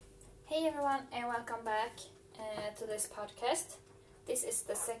Hey everyone, and welcome back to this podcast. This is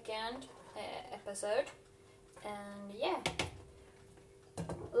the second episode, and yeah,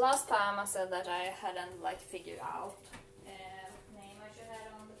 last time I said that I hadn't figured out what name I should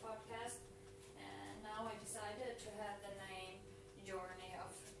have on the podcast, and now I decided to have the name Journey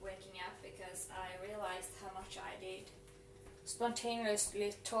of Waking Up because I realized how much I did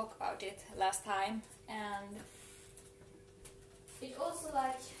spontaneously talk about it last time, and it also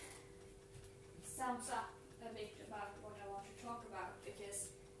sums up a bit about what I want to talk about, because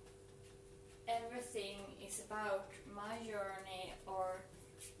everything is about my journey or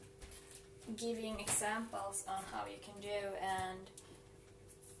giving examples on how you can do and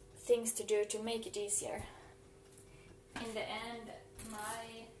things to do to make it easier. In the end,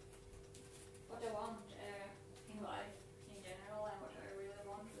 what I want in life in general and what I really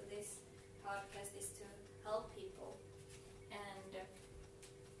want with this podcast is to help people. And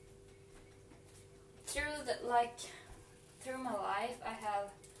through my life I have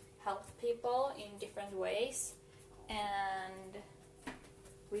helped people in different ways and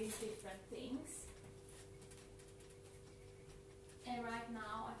with different things. And right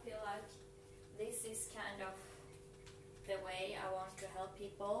now I feel like this is kind of the way I want to help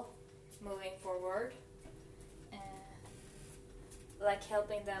people moving forward.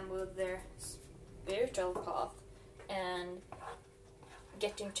 Helping them with their spiritual path and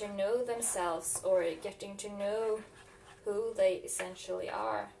getting to know themselves or getting to know who they essentially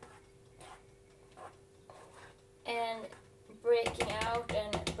are. And breaking out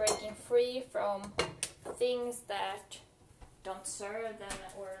and breaking free from things that don't serve them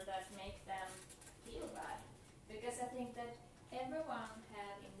or that make them feel bad. Because I think that everyone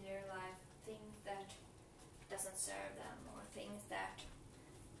have in their life things that doesn't serve them or things that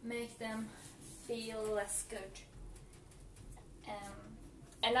make them feel less good.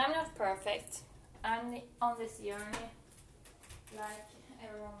 And I'm not perfect. I'm on this journey like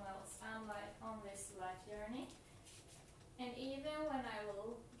everyone else. I'm on this life journey. And even when I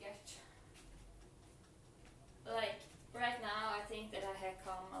will get right now I think that I have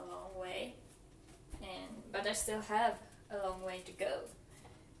come a long way. But I still have a long way to go.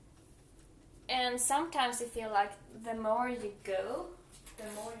 And sometimes you feel like the more you go, the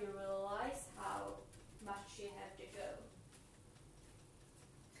more you realize how much you have to go.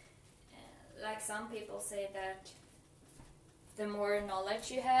 Some people say that the more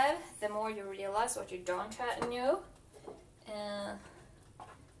knowledge you have, the more you realize what you don't know.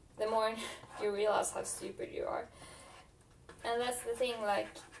 The more you realize how stupid you are. And that's the thing,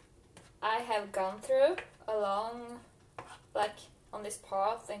 I have gone through along, on this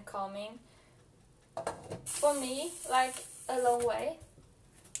path and coming, for me, a long way.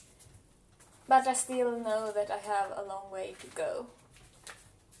 But I still know that I have a long way to go.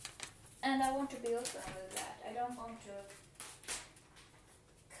 And I want to be open with that. I don't want to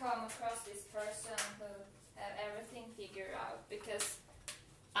come across this person who have everything figured out, because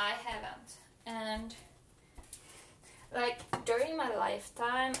I haven't. And during my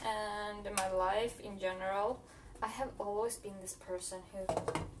lifetime and my life in general, I have always been this person who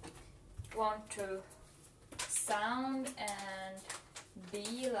want to sound and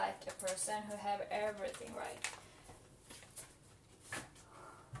be like a person who have everything right.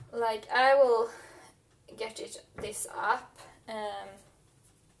 I will get this up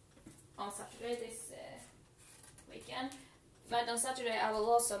on Saturday this weekend, but on Saturday I will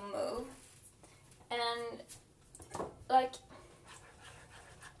also move, and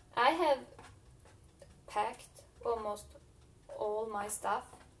I have packed almost all my stuff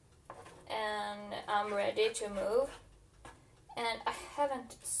and I'm ready to move, and I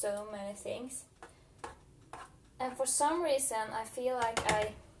haven't so many things, and for some reason I feel like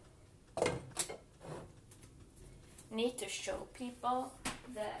I need to show people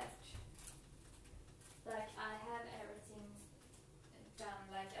that I have everything done.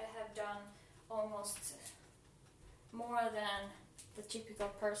 I have done almost more than the typical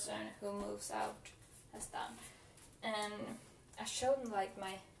person who moves out has done. And I showed my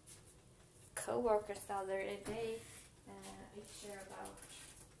co-workers the other day a picture about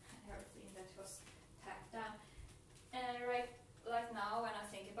everything that was packed down. And right now when I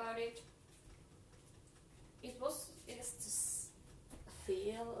think about it, it is to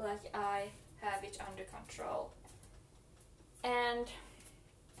feel like I have it under control. And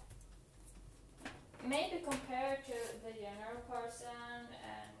maybe compared to the general person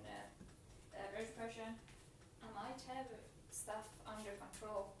and the average person, I might have stuff under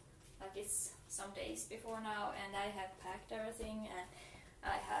control. It's some days before now and I have packed everything and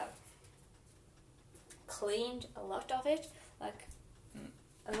I have cleaned a lot of it.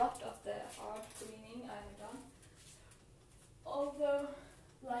 a lot of the hard cleaning I have done. Although,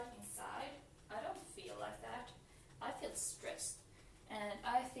 like inside, I don't feel like that. I feel stressed and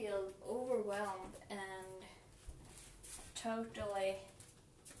I feel overwhelmed and totally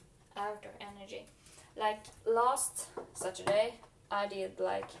out of energy. Like last Saturday, I did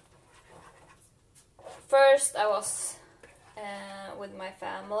like, first I was with my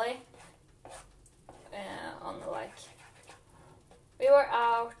family on like, we were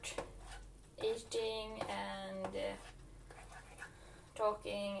out eating and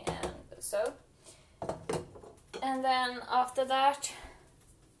talking and so. And then after that,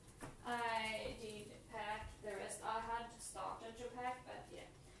 I did pack the rest. I had started to pack, but yeah,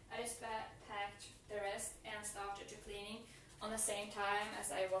 I just packed the rest and started to cleaning on the same time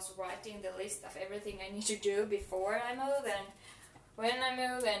as I was writing the list of everything I need to do before I move and when I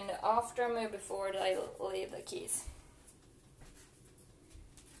move and after I move before I leave the keys.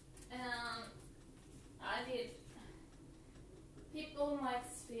 And I did. People might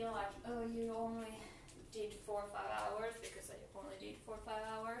feel like, oh, you only did 4 or 5 hours because I only did 4 or 5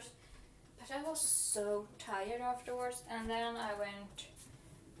 hours. But I was so tired afterwards, and then I went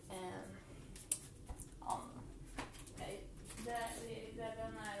on.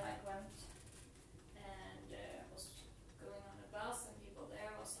 Then I like went and was going on a bus, and people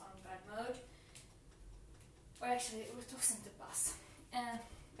there was on bad mode. Or actually, it wasn't the bus.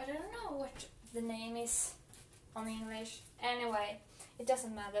 But I don't know what the name is on English. Anyway, it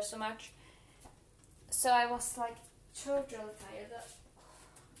doesn't matter so much. So I was like totally tired.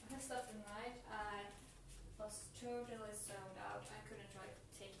 The rest of the night I was totally zoned out. I couldn't like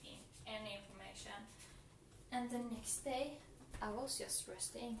take in any information. And the next day I was just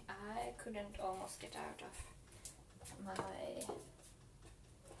resting. I couldn't almost get out of my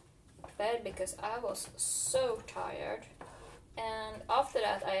bed because I was so tired. And after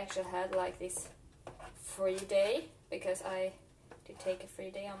that I actually had like this free day because I did take a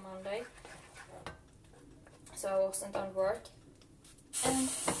free day on Monday. So I wasn't on work. And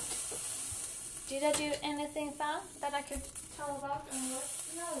did I do anything fun that I could tell about on work?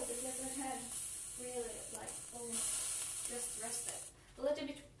 No, because I had really like just rested. A little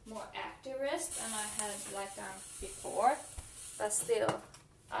bit more active rest than I had like done before. But still,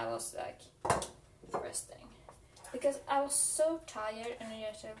 I was like resting. Because I was so tired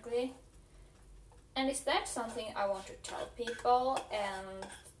energetically. And is that something I want to tell people and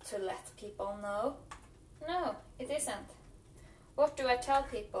to let people know? No, it isn't. What do I tell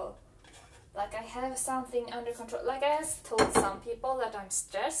people? Like I have something under control. Like I have told some people that I'm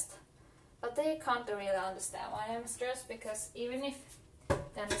stressed, but they can't really understand why I'm stressed because even if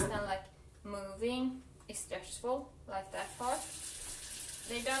they understand like moving is stressful, like that part,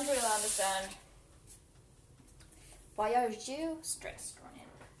 they don't really understand why are you stressed, Ronin?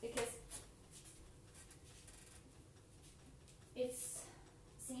 Because it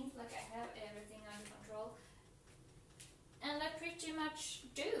seems like I have everything under control. And I pretty much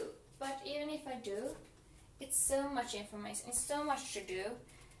do. But even if I do, it's so much information, it's so much to do.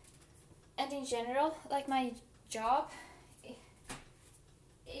 And in general, like my job,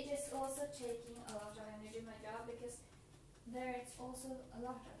 it is also taking a lot of energy, my job, because there is also a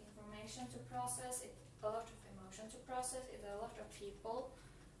lot of information to process, a lot of emotion to process, it's a lot of people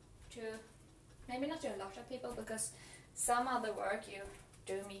to, maybe not a lot of people, because some other work you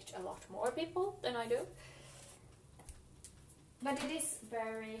do meet a lot more people than I do. But it is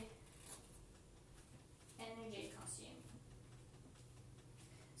very energy consuming.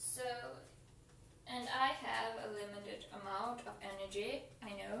 So, and I have a limited amount of energy, I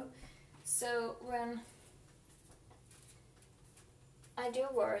know. So when I do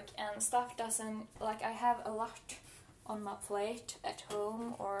work and stuff doesn't, like I have a lot on my plate at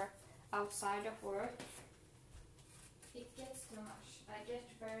home or outside of work, it gets too much. I get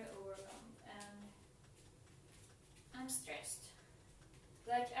very overwhelmed and I'm stressed.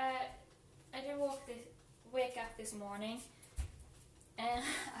 Like I did wake up this morning and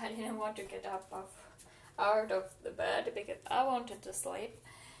I didn't want to get up out of the bed because I wanted to sleep.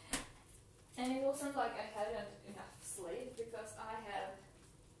 And it wasn't like I hadn't enough sleep because I have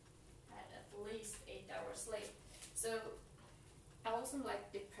had at least 8 hours sleep. So I wasn't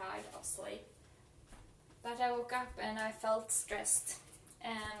like deprived of sleep. But I woke up and I felt stressed.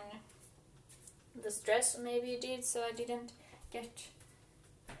 And the stress maybe did so I didn't get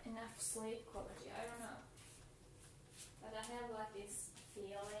enough sleep quality. I don't know. But I have like this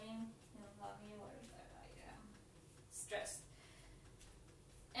feeling in me where I am stressed.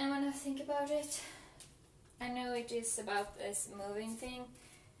 And when I think about it, I know it is about this moving thing.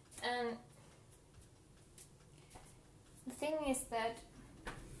 And the thing is that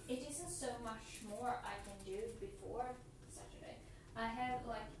more I can do before Saturday. I have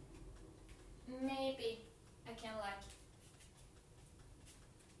like, maybe I can like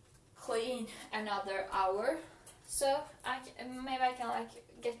clean another hour, so maybe I can like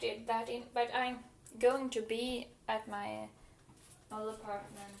get that in, but I'm going to be at my old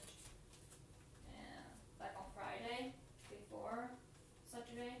apartment like on Friday before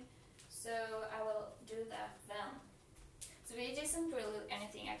Saturday, so I will do that then. So it isn't really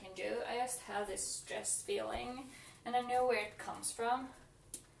anything I can do. I just have this stress feeling, and I know where it comes from,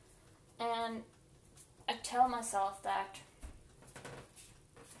 and I tell myself that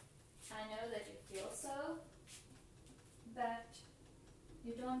I know that you feel so, but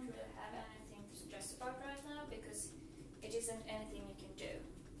you don't really have anything to stress about right now because it isn't anything you can do.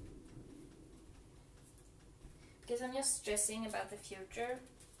 Because I'm just stressing about the future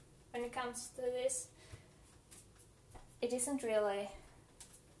when it comes to this. It isn't really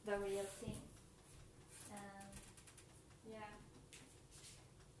the real thing. Yeah.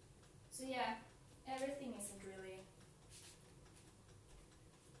 So yeah, everything isn't really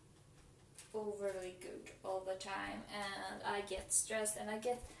overly good all the time, and I get stressed, and I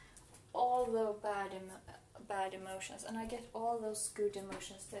get all the bad emotions, and I get all those good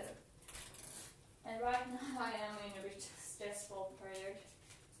emotions too. And right now I am in a bit stressful period.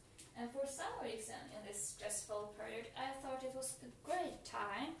 And for some reason in this stressful period, I thought it was a great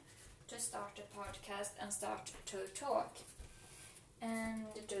time to start a podcast and start to talk and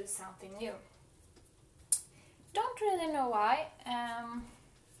do something new. Don't really know why,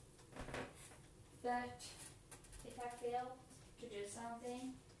 but if I feel to do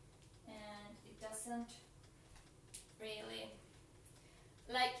something and it doesn't really,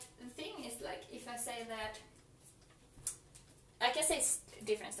 like, the thing is, like, if I say that, I can say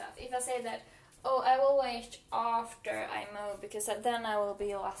different stuff. If I say that, oh, I will wait after I mow because then I will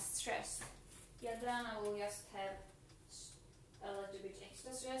be less stressed. Yeah, then I will just have a little bit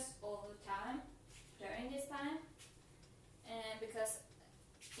extra stress all the time during this time. And because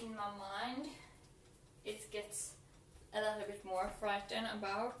in my mind it gets a little bit more frightened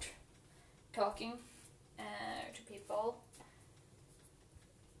about talking to people.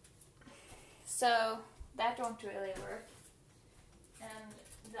 So that won't really work. And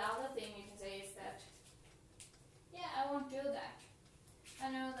the other thing you can say is that, yeah, I won't do that.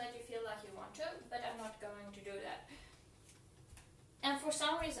 I know that you feel like you want to, but I'm not going to do that. And for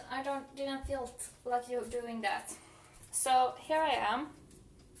some reason, I didn't feel like you doing that. So here I am,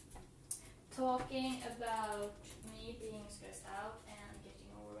 talking about me being stressed out and getting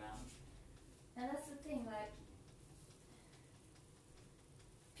overwhelmed. And that's the thing, like,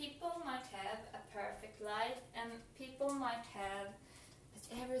 people might have a perfect life, and people might have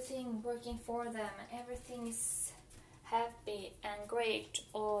everything working for them, and everything is happy and great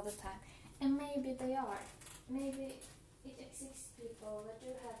all the time. And maybe they are. Maybe it exists people that do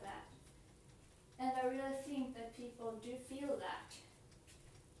have that. And I really think that people do feel that.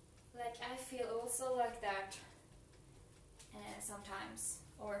 Like, I feel also like that sometimes.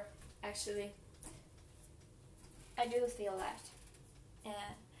 Or actually, I do feel that.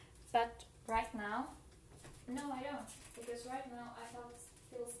 But right now, no, I don't. Because right now I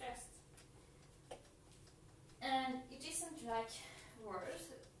feel stressed. And it isn't like worse,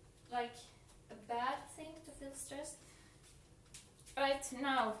 like a bad thing to feel stressed. Right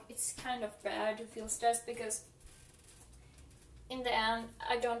now it's kind of bad to feel stressed because in the end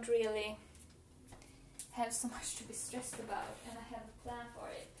I don't really have so much to be stressed about, and I have a plan for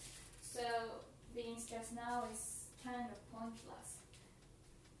it. So being stressed now is kind of pointless.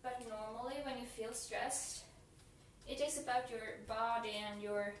 But normally when you feel stressed, it is about your body and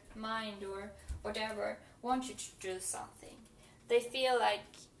your mind or whatever want you to do something. They feel like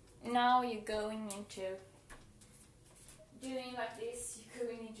now you're going into doing like this, you're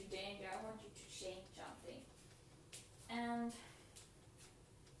going into danger, I want you to change something. And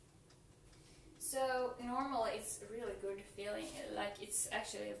so normally it's a really good feeling, like it's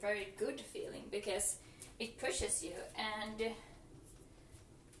actually a very good feeling because it pushes you. And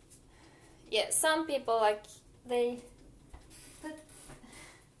yeah, some people, like, they put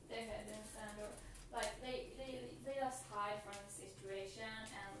their head in the sand, or like they just hide from the situation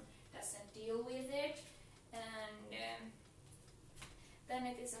and doesn't deal with it, and then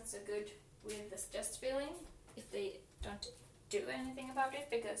it isn't so good with the stress feeling if they don't do anything about it,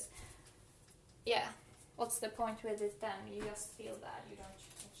 because yeah, what's the point with it then? You just feel bad, you don't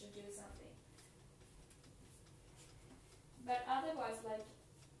actually do something. But otherwise, like,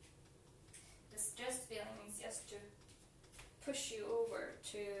 the stress feeling is just to push you over,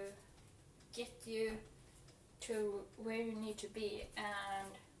 to get you to where you need to be and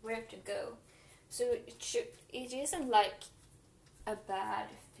where to go. So it isn't like a bad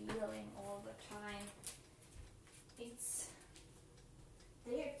feeling all the time. It's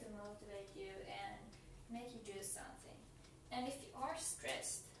there to motivate you and make you do something. And if you are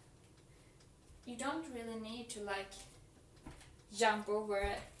stressed, you don't really need to like jump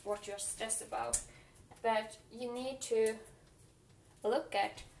over what you're stressed about, but you need to look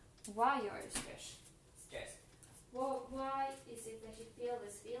at why you're stressed. Well, why is it that you feel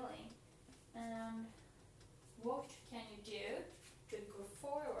this feeling, and what can you do to go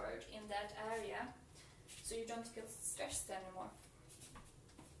forward in that area so you don't feel stressed anymore?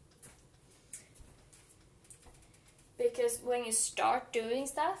 Because when you start doing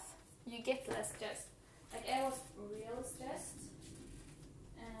stuff, you get less stressed. Like I was real stressed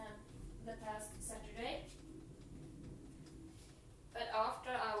the past Saturday, but after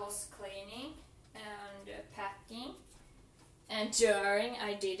I was cleaning and packing, and during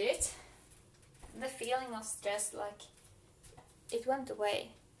I did it, the feeling of stress, like, it went away.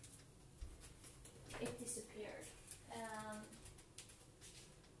 It disappeared, and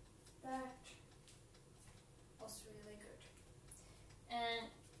that was really good. And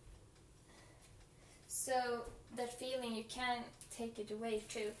so that feeling, you can take it away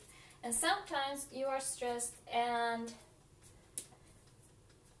too. And sometimes you are stressed and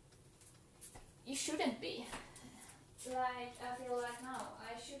you shouldn't be. Like, I feel like now,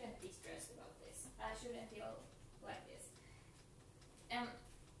 I shouldn't be stressed about this. I shouldn't feel like this. And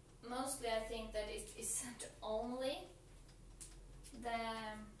mostly I think that it isn't only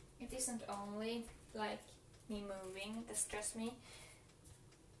like me moving that stress me,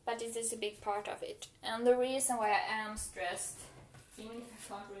 but it is a big part of it. And the reason why I am stressed, even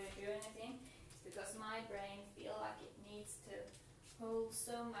if I can't really do anything, is because my brain feels like it needs to hold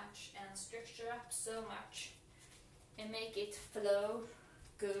so much and structure up so much and make it flow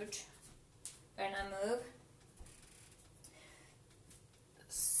good when I move.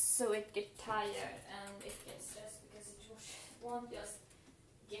 So it gets tired and it gets stressed because it won't just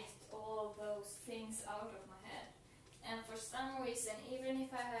get all those things out of my head. And for some reason, even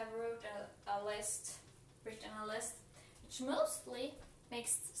if I have written a list, which mostly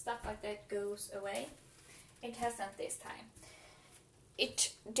makes stuff like that goes away, it hasn't this time.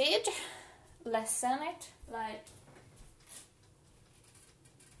 It did lessen it, like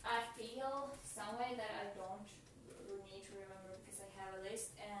I feel some way that I don't need to remember because I have a list,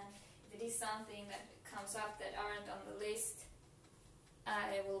 and if it is something that comes up that aren't on the list,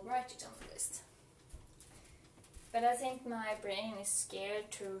 I will write it on the list. But I think my brain is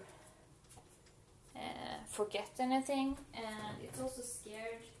scared to forget anything, and it's also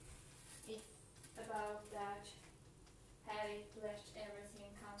scared about that having let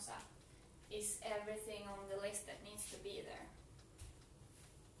everything comes up. Is everything on the list that needs to be there?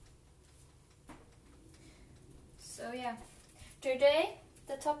 So yeah, today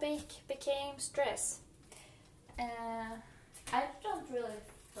the topic became stress. I don't really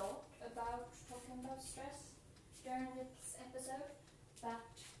thought about talking about stress during this episode, but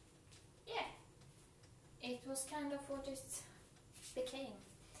yeah, it was kind of what it became.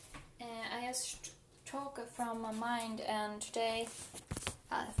 I just talk from my mind, and today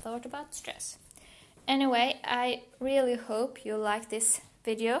I thought about stress. Anyway, I really hope you like this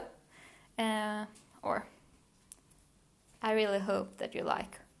video, or I really hope that you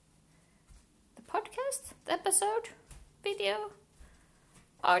like the podcast, the episode, video,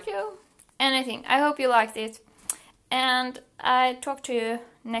 audio, anything. I hope you liked it, and I talk to you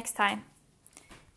next time.